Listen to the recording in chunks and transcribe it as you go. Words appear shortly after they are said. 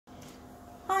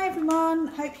everyone,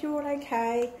 hope you're all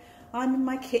okay. I'm in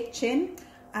my kitchen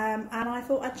and I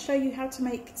thought I'd show you how to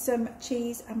make some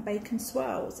cheese and bacon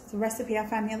swirls. It's a recipe I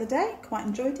found the other day, quite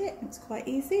enjoyed it, it's quite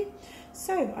easy.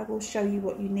 So I will show you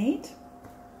what you need.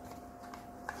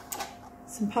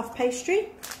 Some puff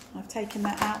pastry, I've taken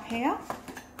that out here.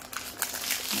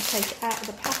 I'll take it out of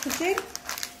the packaging.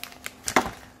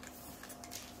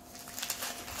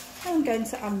 And I'm going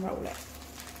to unroll it.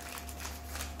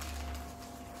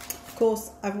 Of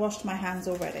course, I've washed my hands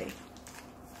already.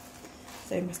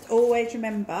 So you must always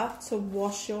remember to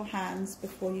wash your hands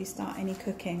before you start any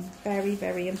cooking. Very,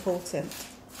 very important.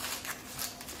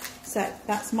 So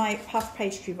that's my puff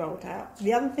pastry rolled out.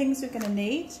 The other things we're going to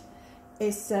need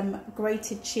is some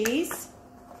grated cheese,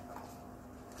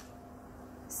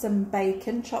 some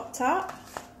bacon chopped up,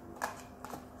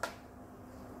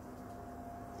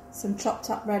 some chopped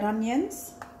up red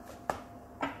onions,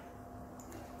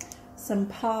 some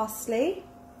parsley.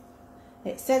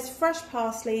 It says fresh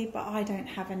parsley, but I don't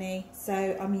have any,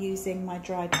 so I'm using my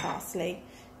dried parsley.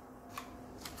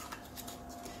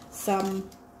 Some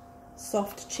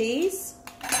soft cheese.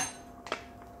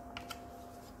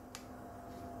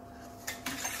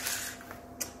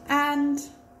 And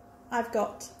I've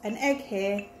got an egg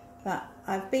here that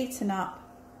I've beaten up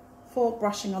for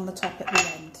brushing on the top at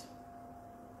the end.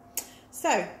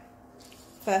 So,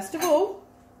 first of all,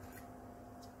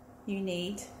 you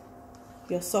need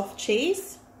your soft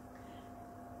cheese,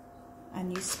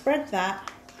 and you spread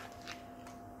that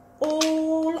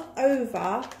all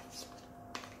over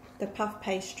the puff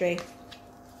pastry.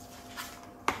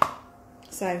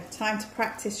 So, time to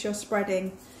practice your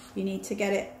spreading. You need to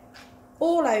get it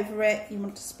all over it. You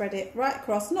want to spread it right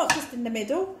across, not just in the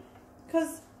middle,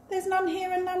 because there's none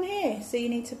here and none here. So you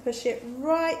need to push it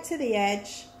right to the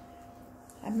edge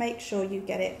and make sure you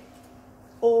get it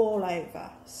all over.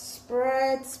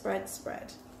 Spread, spread,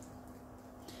 spread.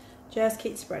 Just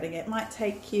keep spreading it. It might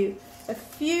take you a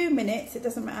few minutes. It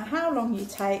doesn't matter how long you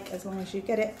take, as long as you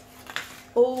get it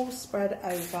all spread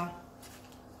over.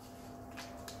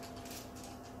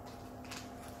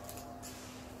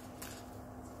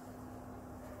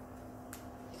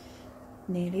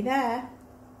 Nearly there.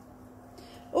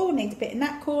 Oh, need a bit in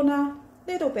that corner,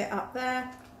 little bit up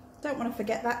there. Don't want to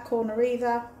forget that corner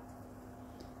either.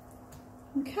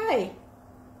 Okay,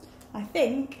 I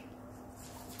think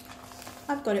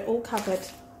I've got it all covered.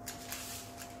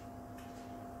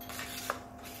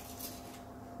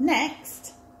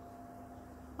 Next,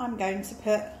 I'm going to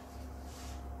put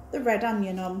the red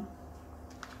onion on.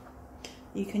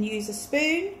 You can use a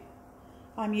spoon.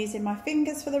 I'm using my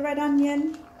fingers for the red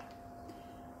onion.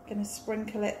 Going to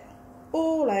sprinkle it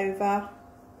all over.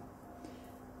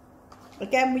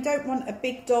 Again, we don't want a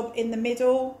big dob in the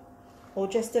middle or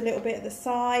just a little bit at the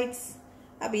sides.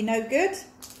 That'd be no good,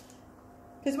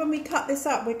 because when we cut this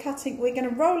up, we're going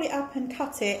to roll it up and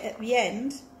cut it at the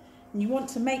end, and you want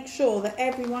to make sure that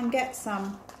everyone gets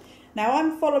some. Now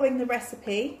I'm following the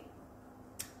recipe.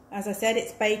 As I said,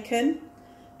 it's bacon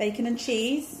and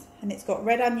cheese, and it's got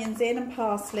red onions in and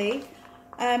parsley.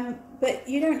 But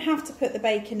you don't have to put the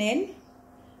bacon in.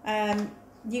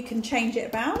 You can change it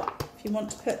about. If you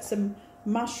want to put some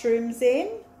mushrooms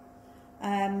in,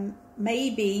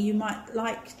 maybe you might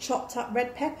like chopped up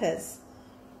red peppers.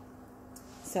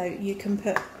 So you can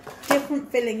put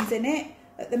different fillings in it.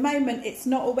 At the moment, it's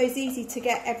not always easy to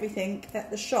get everything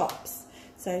at the shops.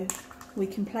 So we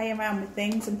can play around with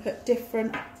things and put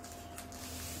different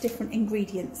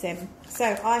ingredients in.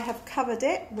 So I have covered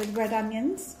it with red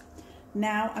onions.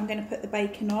 Now I'm going to put the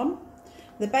bacon on.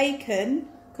 The bacon,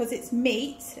 because it's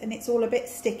meat and it's all a bit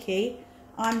sticky,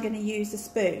 I'm going to use a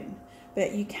spoon.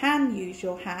 But you can use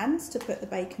your hands to put the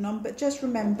bacon on, but just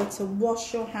remember to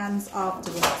wash your hands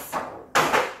afterwards.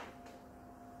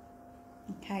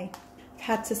 Okay, I've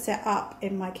had to set up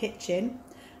in my kitchen,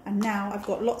 and now I've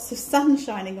got lots of sun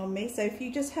shining on me, so if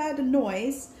you just heard a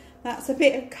noise, that's a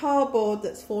bit of cardboard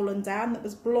that's fallen down that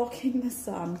was blocking the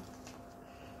sun.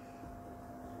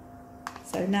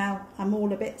 So now I'm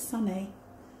all a bit sunny.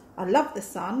 I love the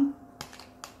sun,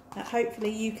 but hopefully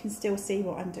you can still see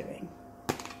what I'm doing.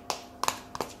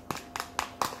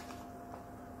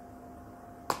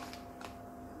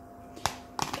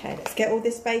 Okay, let's get all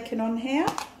this bacon on here.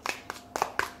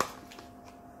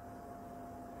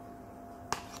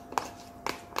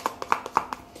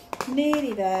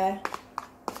 Nearly there.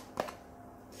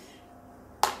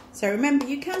 So remember,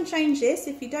 you can change this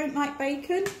if you don't like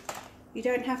bacon. You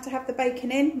don't have to have the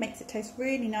bacon in, makes it taste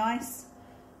really nice.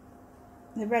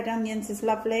 The red onions is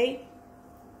lovely.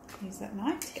 Use that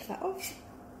knife to get that off.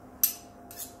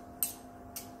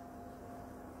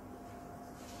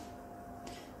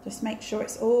 Just make sure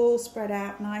it's all spread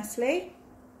out nicely.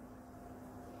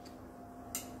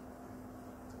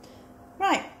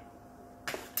 Right,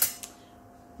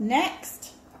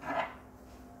 next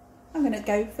I'm going to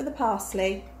go for the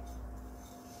parsley.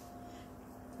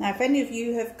 Now if any of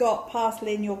you have got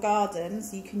parsley in your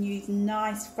gardens, you can use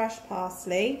nice fresh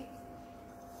parsley.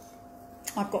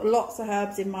 I've got lots of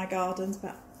herbs in my gardens,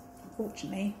 but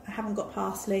unfortunately I haven't got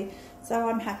parsley, so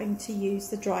I'm having to use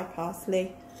the dry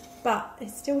parsley, but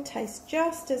it still tastes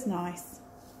just as nice.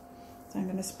 So I'm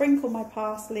going to sprinkle my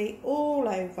parsley all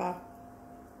over.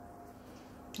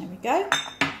 There we go.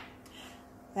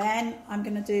 Then I'm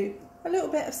going to do a little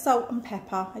bit of salt and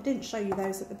pepper. I didn't show you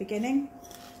those at the beginning.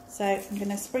 So I'm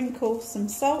going to sprinkle some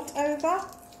salt over.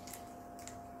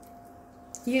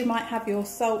 You might have your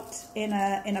salt in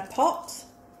a pot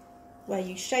where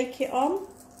you shake it on.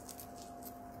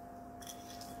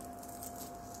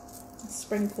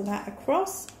 Sprinkle that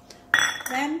across.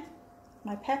 Then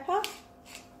my pepper.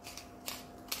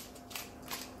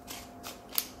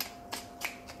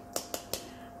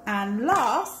 And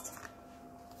last,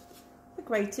 the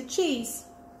grated cheese.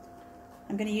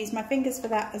 I'm going to use my fingers for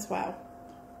that as well.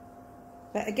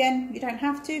 But again, you don't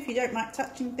have to. If you don't like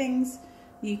touching things,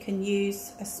 you can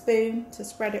use a spoon to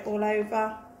spread it all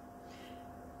over.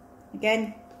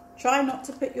 Again, try not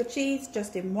to put your cheese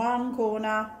just in one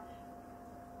corner.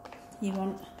 You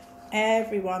want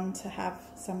everyone to have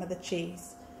some of the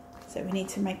cheese. So we need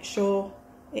to make sure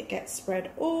it gets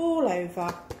spread all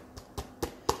over.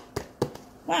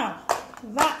 Wow,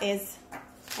 that is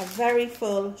a very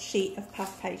full sheet of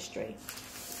puff pastry.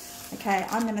 Okay,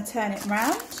 I'm going to turn it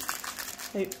round.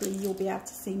 Hopefully you'll be able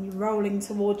to see me rolling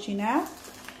towards you now.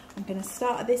 I'm going to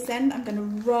start at this end. I'm going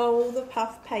to roll the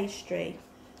puff pastry.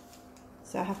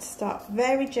 So I have to start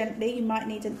very gently. You might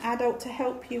need an adult to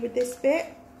help you with this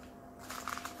bit.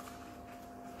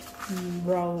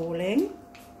 Rolling.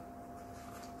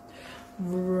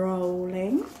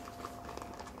 Rolling.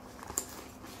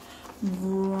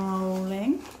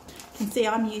 Rolling. You can see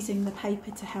I'm using the paper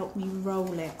to help me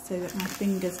roll it so that my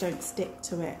fingers don't stick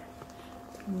to it.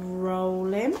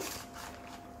 Rolling.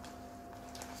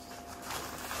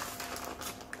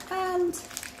 And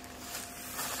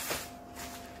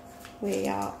we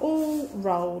are all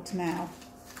rolled now.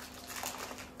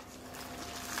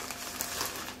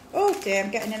 Oh dear,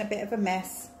 I'm getting in a bit of a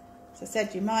mess. As I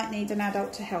said, you might need an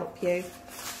adult to help you.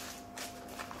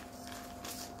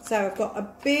 So I've got a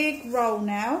big roll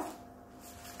now.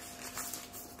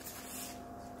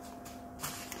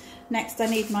 Next I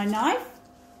need my knife.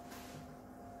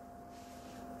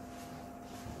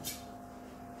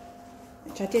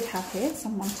 Which I did have here,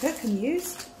 someone took and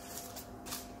used.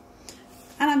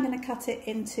 And I'm going to cut it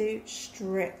into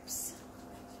strips.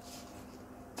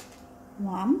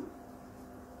 1,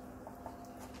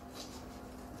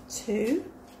 2,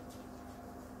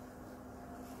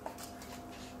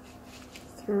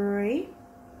 3,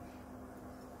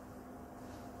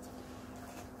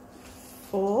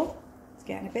 4, it's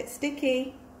getting a bit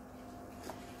sticky,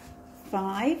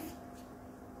 5,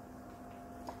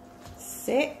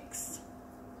 6,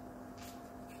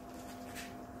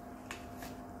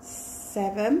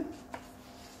 7,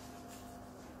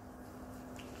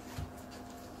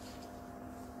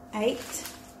 8,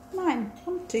 9,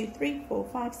 1, 2, 3, 4,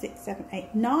 5, 6, 7,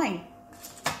 8, 9.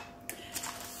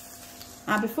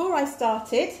 Now before I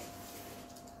started,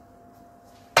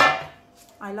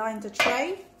 I lined a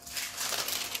tray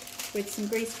with some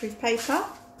greaseproof paper,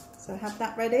 so I have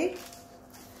that ready,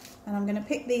 and I'm going to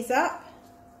pick these up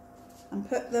and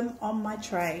put them on my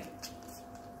tray.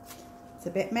 It's a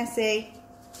bit messy.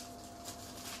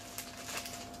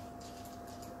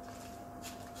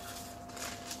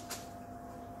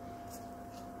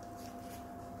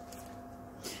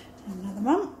 Another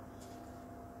one.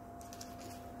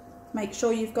 Make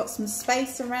sure you've got some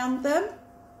space around them.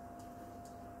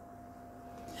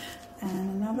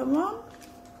 And another one.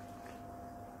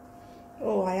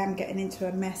 Oh, I am getting into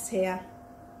a mess here.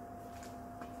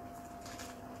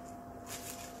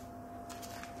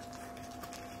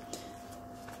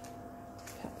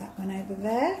 Put that one over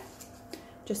there.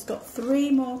 Just got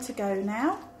 3 more to go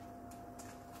now.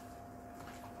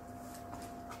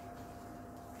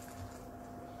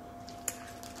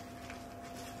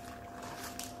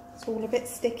 It's all a bit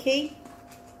sticky.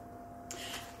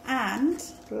 And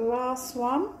last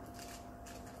one.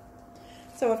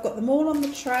 So I've got them all on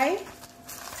the tray.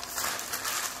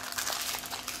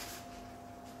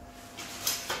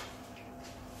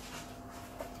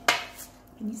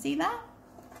 Can you see that?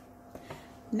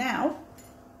 Now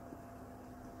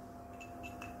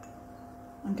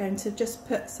I'm going to just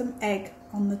put some egg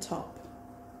on the top.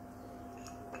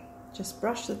 Just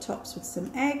brush the tops with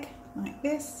some egg like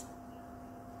this.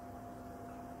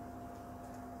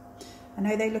 I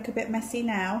know they look a bit messy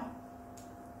now,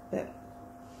 but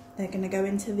they're going to go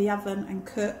into the oven and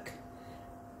cook.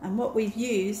 And what we've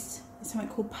used is something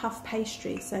called puff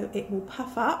pastry, so it will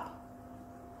puff up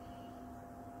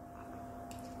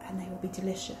and they will be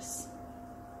delicious.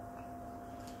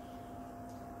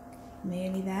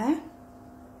 Nearly there.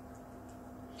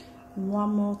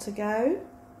 One more to go.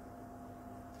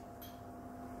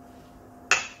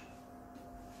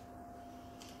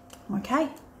 Okay,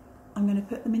 I'm going to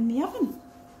put them in the oven.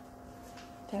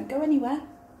 Don't go anywhere.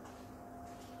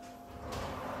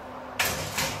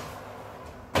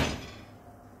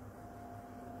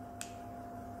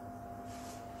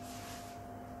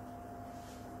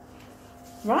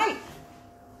 Right.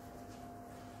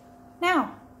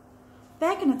 Now,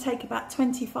 they're going to take about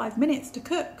 25 minutes to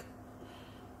cook.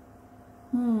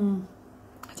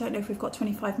 I don't know if we've got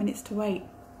 25 minutes to wait.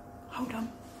 Hold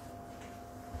on.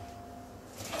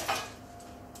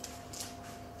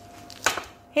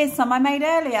 Here's some I made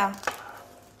earlier.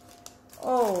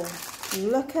 Oh,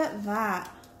 look at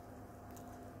that.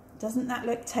 Doesn't that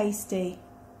look tasty?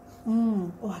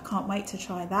 Oh, I can't wait to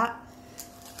try that.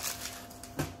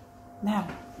 Now,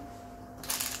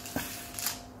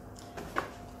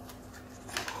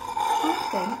 I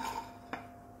think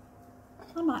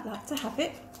I might like to have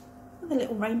it with a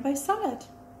little rainbow salad.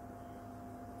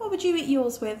 What would you eat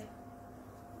yours with?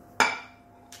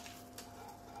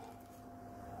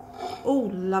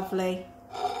 Oh, lovely.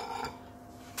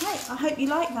 Right, I hope you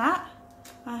like that.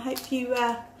 I hope you,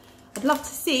 I'd love to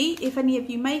see if any of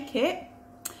you make it.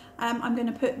 I'm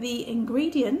going to put the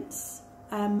ingredients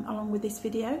along with this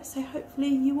video, so hopefully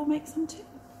you will make some too.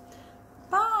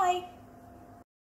 Bye!